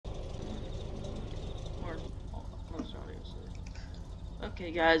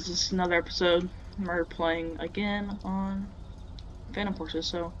Okay guys, this is another episode. We're playing again on Phantom Forces,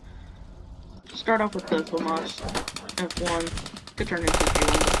 so start off with the FOMAS F1. Could turn into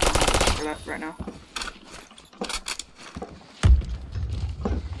G1, but don't have this for that right now.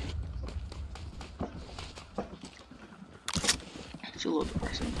 It's a little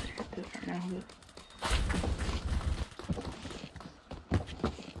depressing that you have to right now,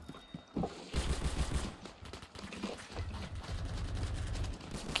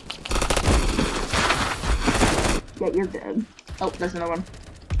 but yeah, you're dead. Oh, there's another one.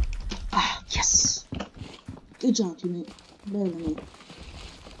 Ah, yes! Good job, teammate. Better than me.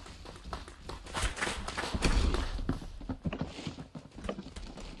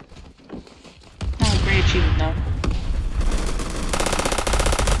 Oh, great achievement, though.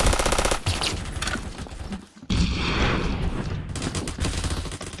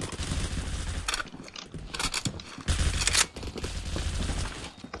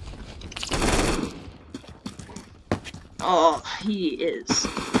 Oh, he is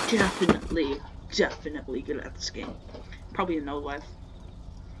definitely good at this game. Probably a no life.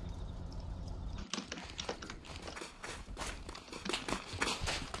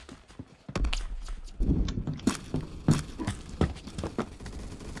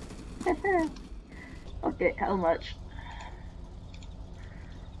 Okay, how much?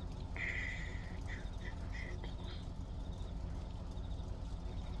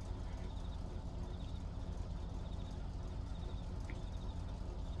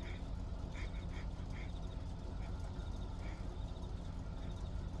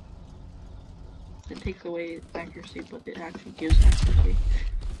 It takes away accuracy, but it actually gives accuracy.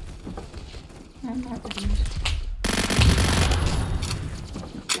 I'm not doing this.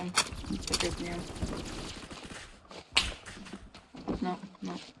 No,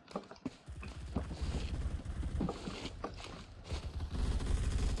 no.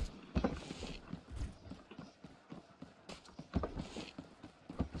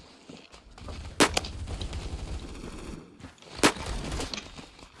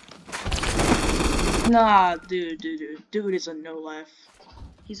 Nah, dude is a no life.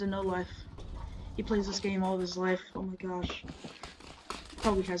 He's a no life. He plays this game all of his life. Oh my gosh.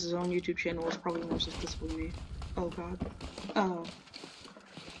 Probably has his own YouTube channel. It's probably more successful than me. Oh god. Oh.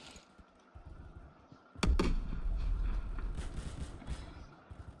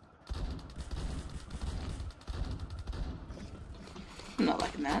 I'm not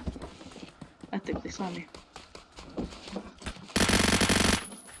liking that. I think they saw me.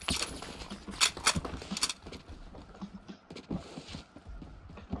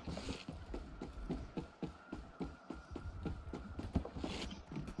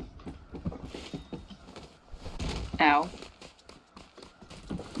 Ow.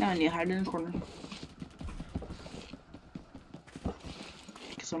 Now I need to hide in the corner.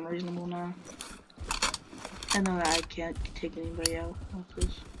 Because I'm reasonable now. I know that I can't take anybody out with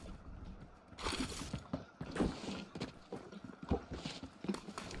this.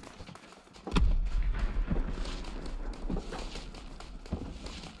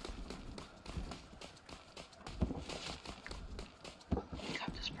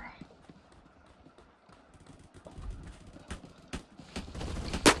 Got this, bro.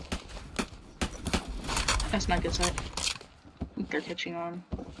 That's not good sight. I think they're catching on.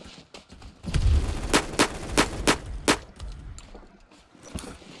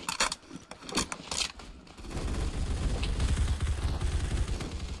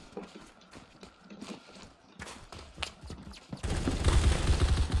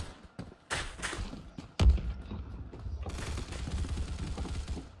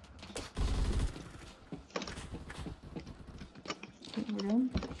 We're done?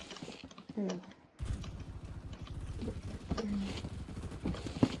 Yeah.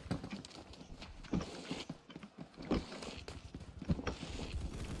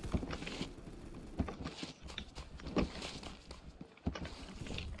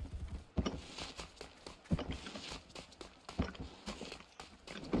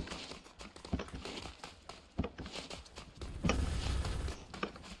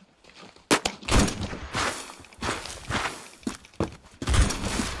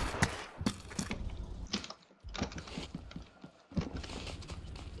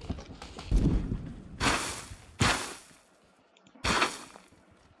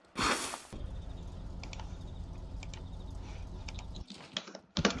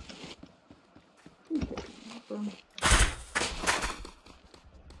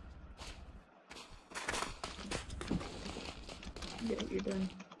 Yeah, you're done.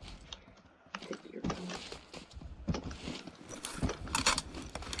 Take your phone.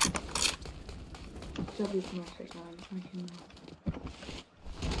 W for my first time. I can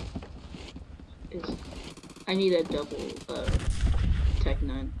is I need a double Tech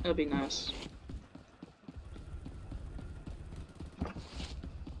 9. That'd be nice.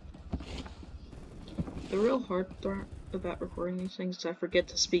 The real hard part about recording these things is I forget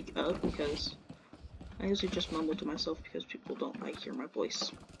to speak up because I usually just mumble to myself because people don't like hear my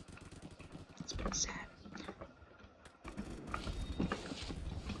voice. It's been sad.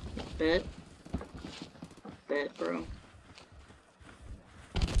 Bet, bro.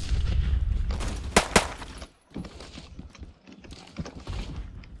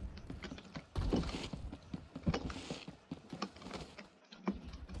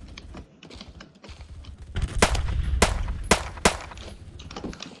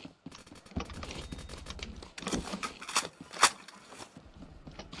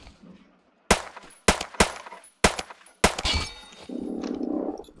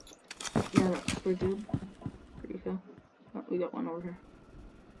 Dude, pretty cool. Oh, we got one over here.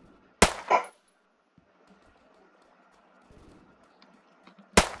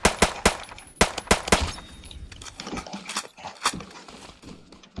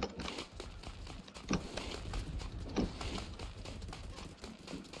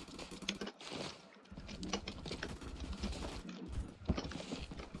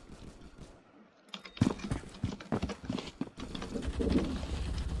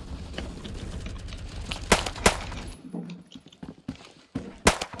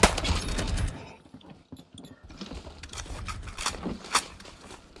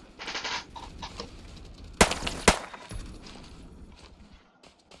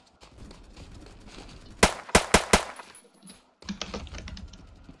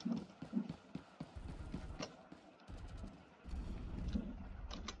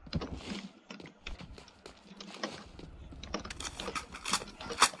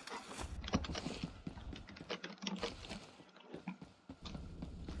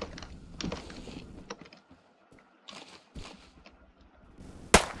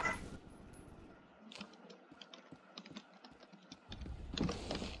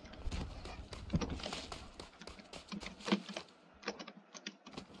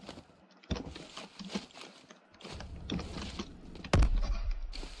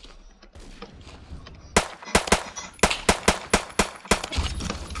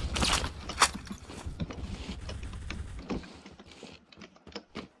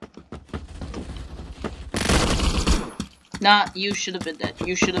 Nah, you should have been dead.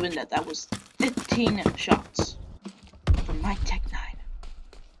 You should have been dead. That was 15 shots from my Tech 9.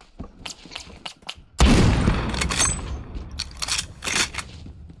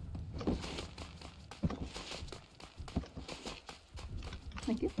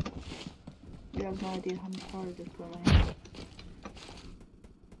 Thank you. You have no idea how much hard it is for my hand.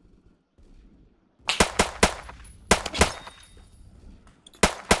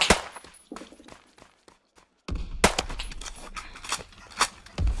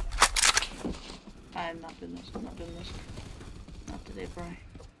 I'm not doing this. I'm not doing this. Not today, Brian.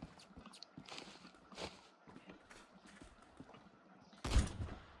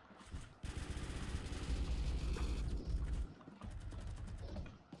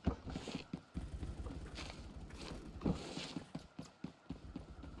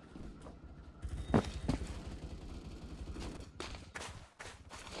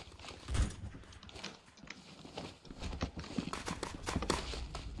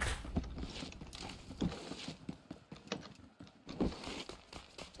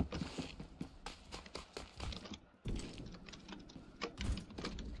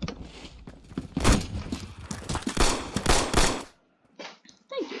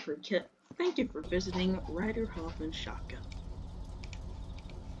 Thank you for visiting Ryder Hoffman Shotgun.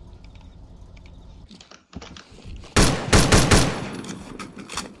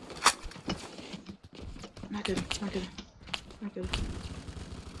 Not good, not good, not good.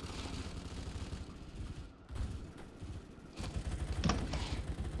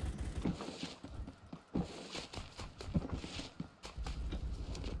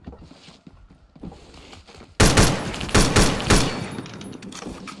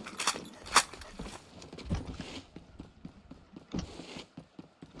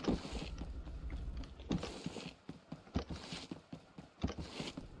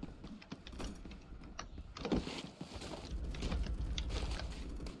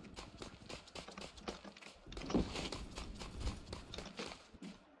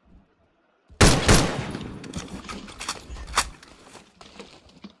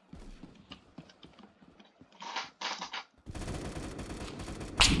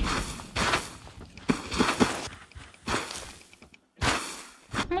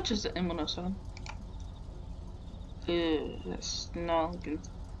 How much is the M107? That's not looking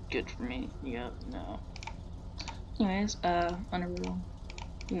good for me. Yep, no. Anyways, Unreal.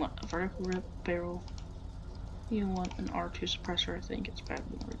 You want a vertical rip barrel. You want an R2 suppressor. I think it's better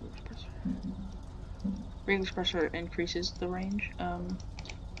than a regular suppressor. Regular suppressor increases the range.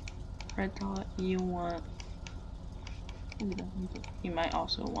 Red dot. You want. You might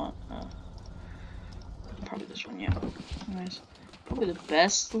also want probably this one. Yeah. Anyways, probably the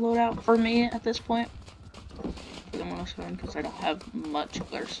best loadout for me at this point. For the 107, because I don't have much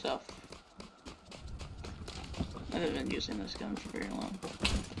other stuff. I haven't been using this gun for very long.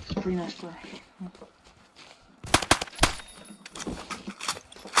 It's pretty nice for.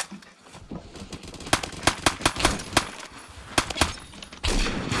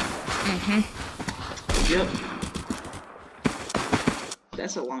 Yep.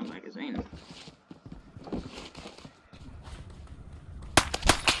 That's a long magazine.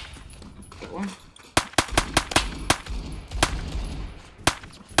 That one.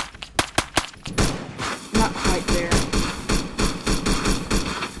 Not quite there.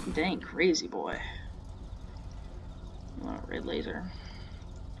 Dang, crazy boy. You want a red laser?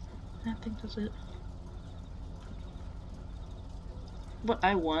 I think that's it. What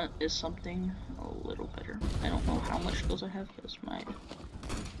I want is something a little better. I don't know how much skills I have because my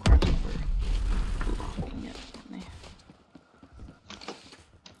cards are blocking it for me.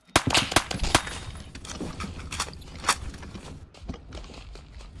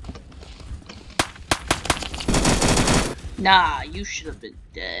 Nah, you should have been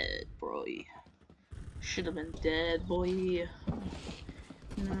dead, boy. Should have been dead, boy.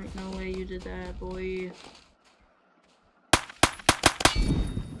 No way you did that, boy.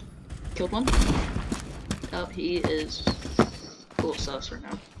 Killed one. Oh, he is a little sus right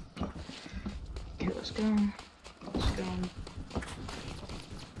now. Okay, let's go. Let's go.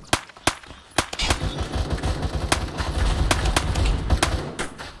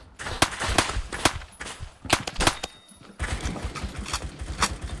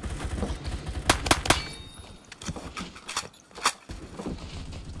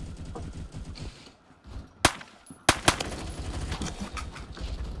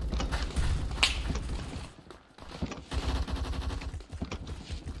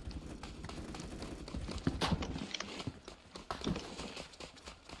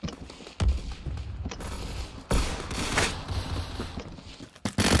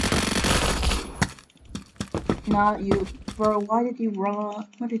 Not you, bro. Why did you run?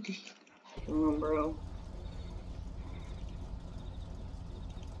 What did you? Come on, bro.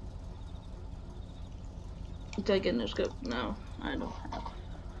 Did I get no scope? No, I don't have.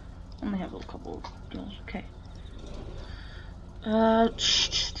 I only have a couple of kills. Okay.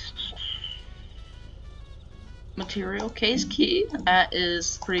 Material case key. That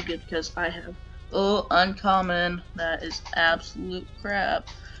is pretty good because I have uncommon. That is absolute crap,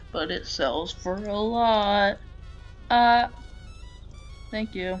 but it sells for a lot.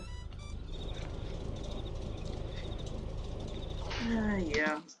 Thank you.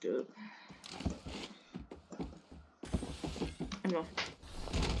 Yeah, let's do it. I'm going.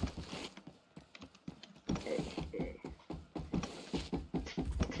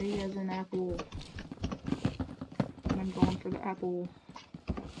 A as an apple. I'm going for the apple.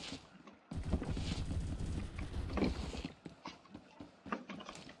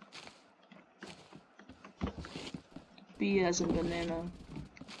 B as in banana.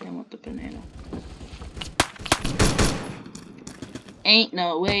 I want the banana. Ain't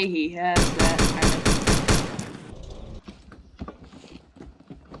no way he has that kind of.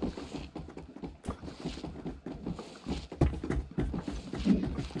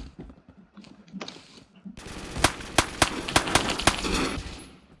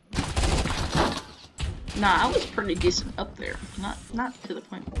 Nah, I was pretty decent up there. Not to the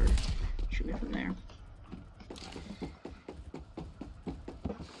point where shoot me from there.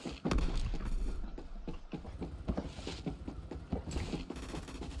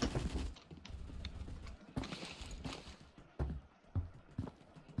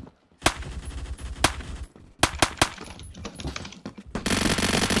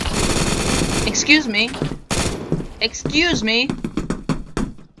 Excuse me. Excuse me.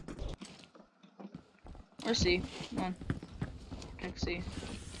 Where's C? Come on. Check C.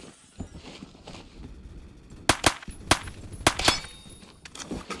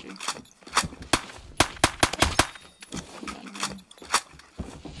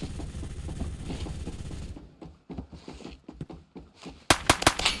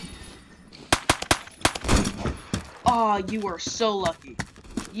 Oh, you are so lucky.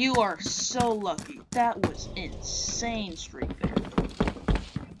 You are so lucky. That was insane streak there.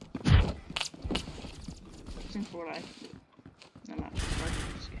 Seems for what I can do. I'm not sure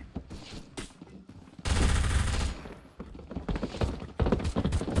this game.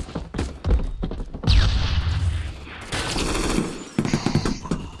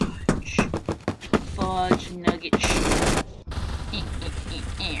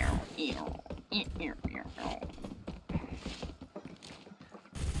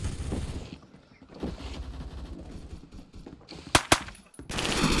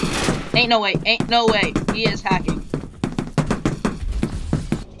 Ain't no way. Ain't no way. He is hacking.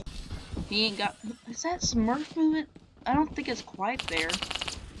 He ain't got... Is that Smurf movement? I don't think it's quite there.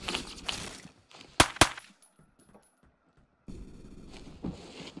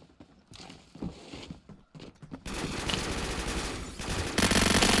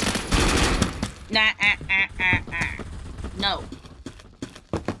 Nah, no.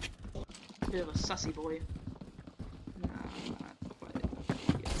 Bit of a sussy boy. Nah, not quite.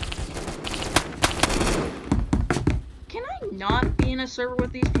 Can I not be in a server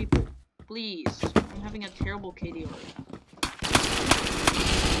with these people? Please. I'm having a terrible KD right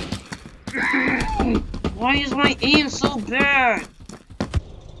now. Why is my aim so bad?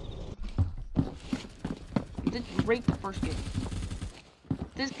 I did great the first game.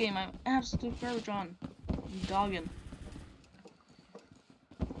 This game, I'm absolute garbage on. I'm dogging.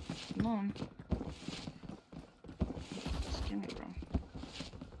 Come on. Just kill me, bro.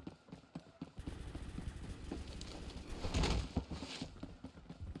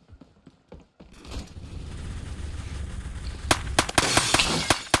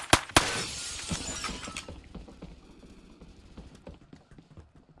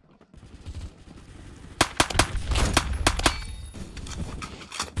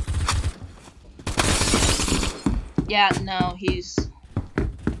 Yeah, no, he's...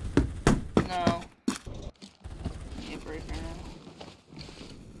 No. Give me a break right now.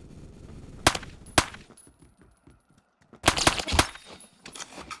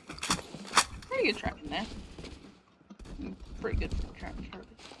 Pretty good tracking there. Pretty good for tracking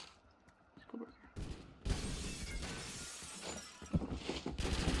targets. Let's go back.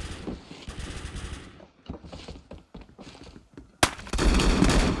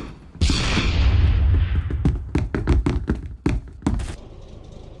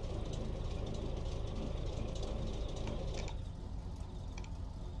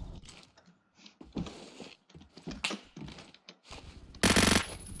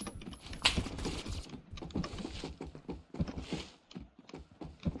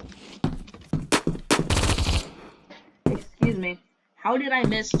 Excuse me. How did I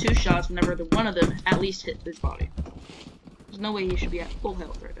miss 2 shots whenever the one of them at least hit his body? There's no way he should be at full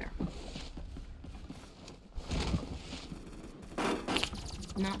health right there.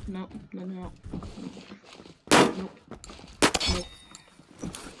 No, no, no, no. Nope. Nope.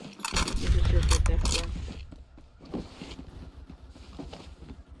 You just right there, bro.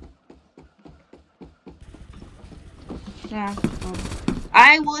 Yeah.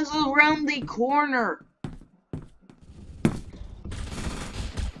 I was around the corner.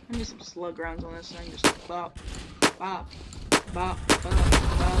 I need some slug rounds on this thing. Just bop, bop, bop, bop, bop.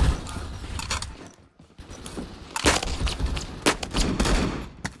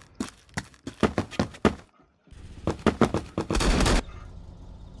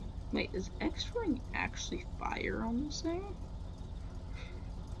 Wait, is X-Ring actually fire on this thing?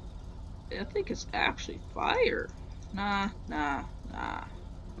 I think it's actually fire. Nah.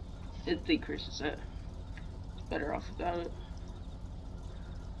 It decreases it. It's better off without it.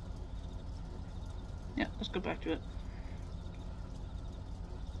 Yeah, let's go back to it.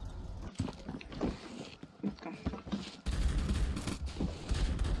 Let's go.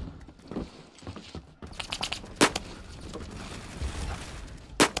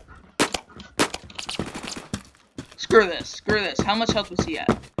 Screw this, screw this. How much health was he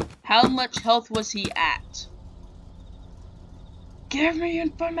at? How much health was he at? Give me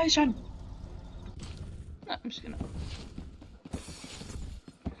information! No, I'm just gonna...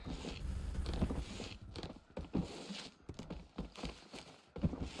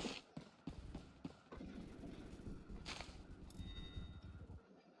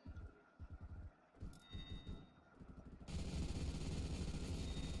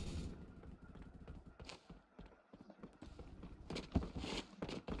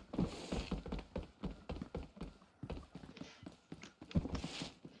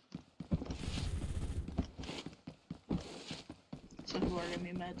 Some people are gonna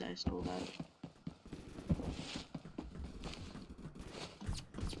be mad that I stole that.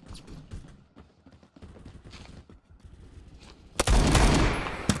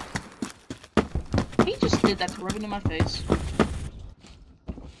 He just did that to rub it in my face.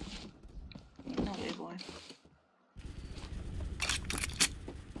 No way, boy.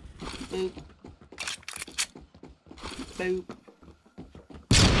 Boop. Boop.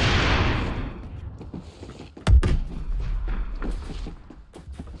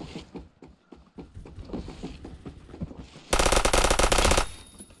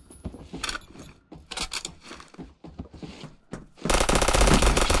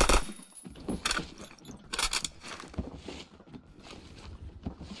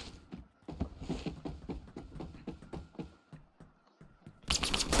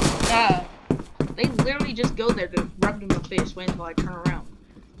 They literally just go there to rub it in my face, wait until I turn around.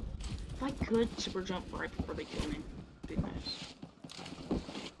 If I could super jump right before they kill me, it'd be nice.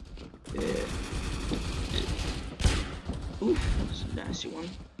 Yeah. Oof, that's a nasty one.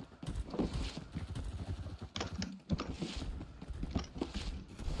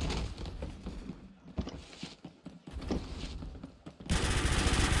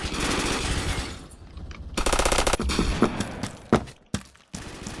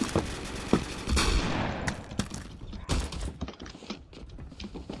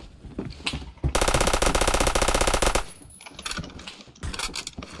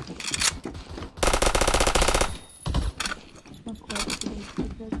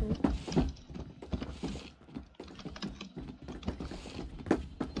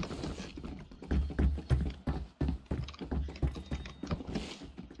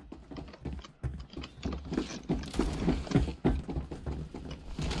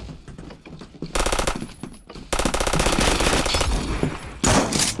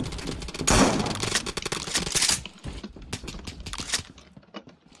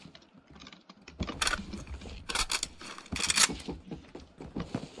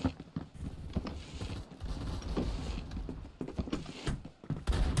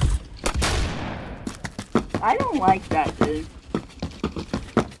 I don't like that, dude.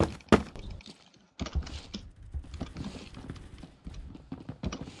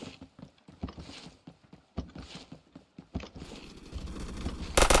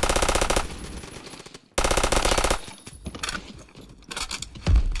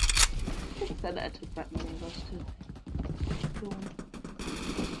 I said that took that many of us to kill him.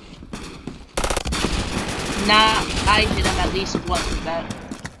 Nah, I hit him at least once with that.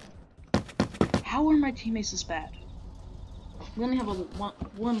 How are my teammates this bad? We only have a one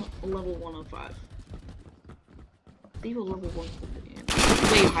level 105. They have a level 150 and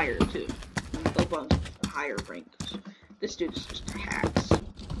way higher too. Level higher ranks. This dude is just hacks.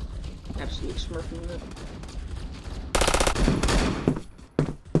 Absolute smurfing it.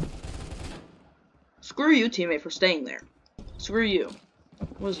 Screw you, teammate, for staying there. Screw you.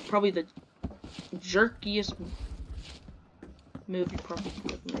 Was probably the jerkiest move you probably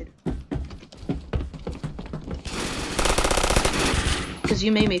could have made. Because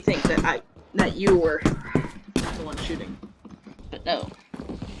you made me think that you were the one shooting. But no.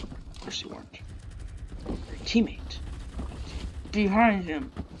 Of course you weren't. Your teammate. Behind him.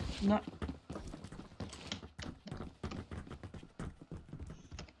 Not.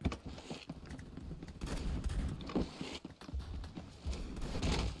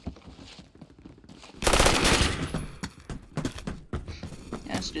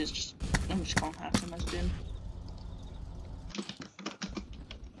 Yeah, this dude's just. I'm just calling half some as dude.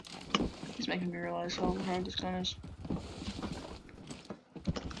 He's making me realize how hard this gun is.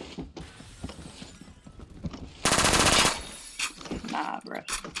 Nah, bruh.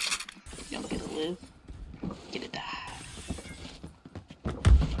 You don't get to live. Get to die.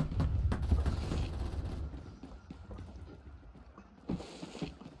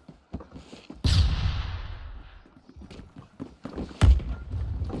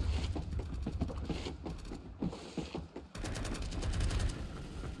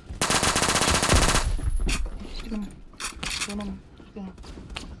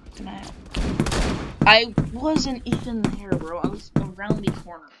 I wasn't even there, bro. I was around the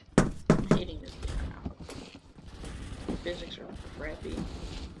corner. I'm hating this game now. The physics are crappy.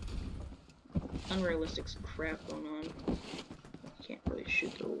 Unrealistic crap going on. You can't really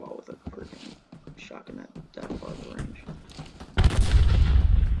shoot through a wall with a freaking shotgun that far of range.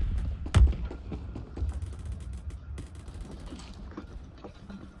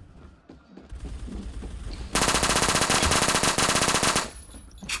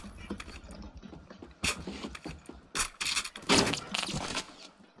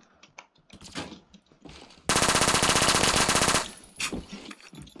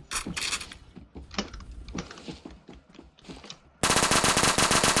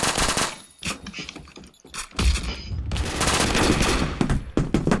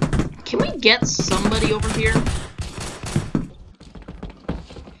 Can we get somebody over here?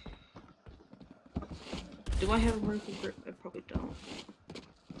 Do I have a vertical grip? I probably don't.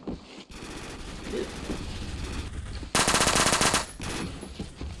 Ew.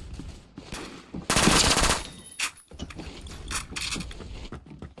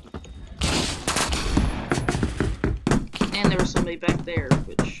 And there was somebody back there,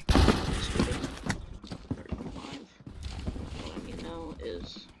 which is stupid. 35. All I need to know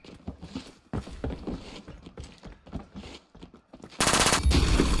is.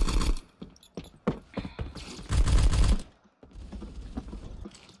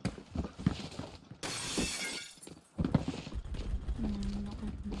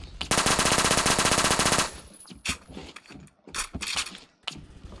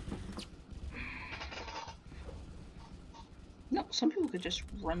 some people could just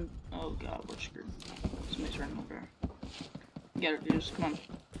run. Oh god, we're screwed. Somebody's running over there. Get it, dudes. Come on.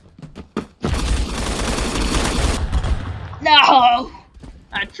 No!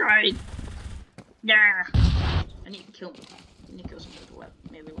 I tried. Yeah. I need to kill him. I need to kill somebody with a weapon.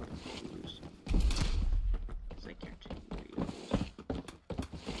 Maybe weapon will lose. Because I can't change what you lose.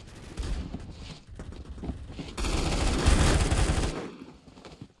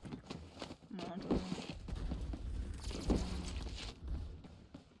 Come on.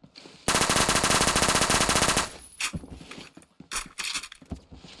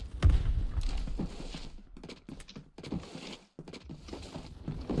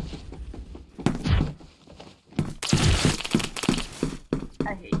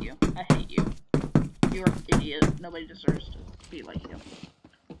 I hate you. I hate you. You're an idiot. Nobody deserves to be like you.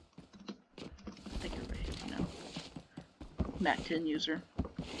 I think everybody hates you now. Mac 10 user.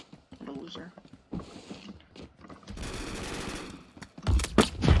 What a loser.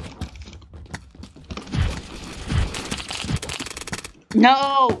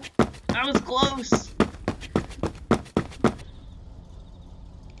 No! I was close!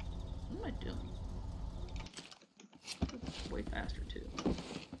 What am I doing? Way faster too.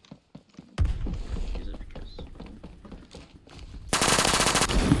 Use it because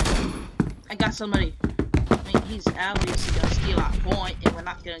I got somebody. I mean, he's obviously gonna steal our point, and we're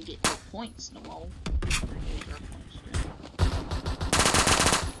not gonna get no points no more.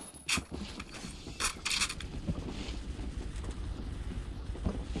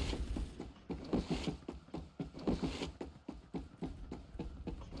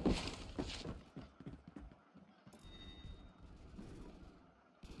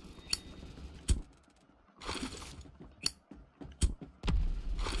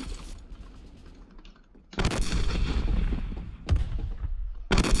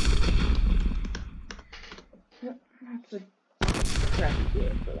 That's a crappy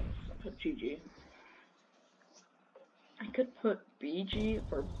game, but I'm just gonna put GG. I could put BG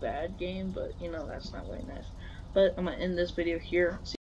for bad game, but you know, that's not very nice. But I'm gonna end this video here.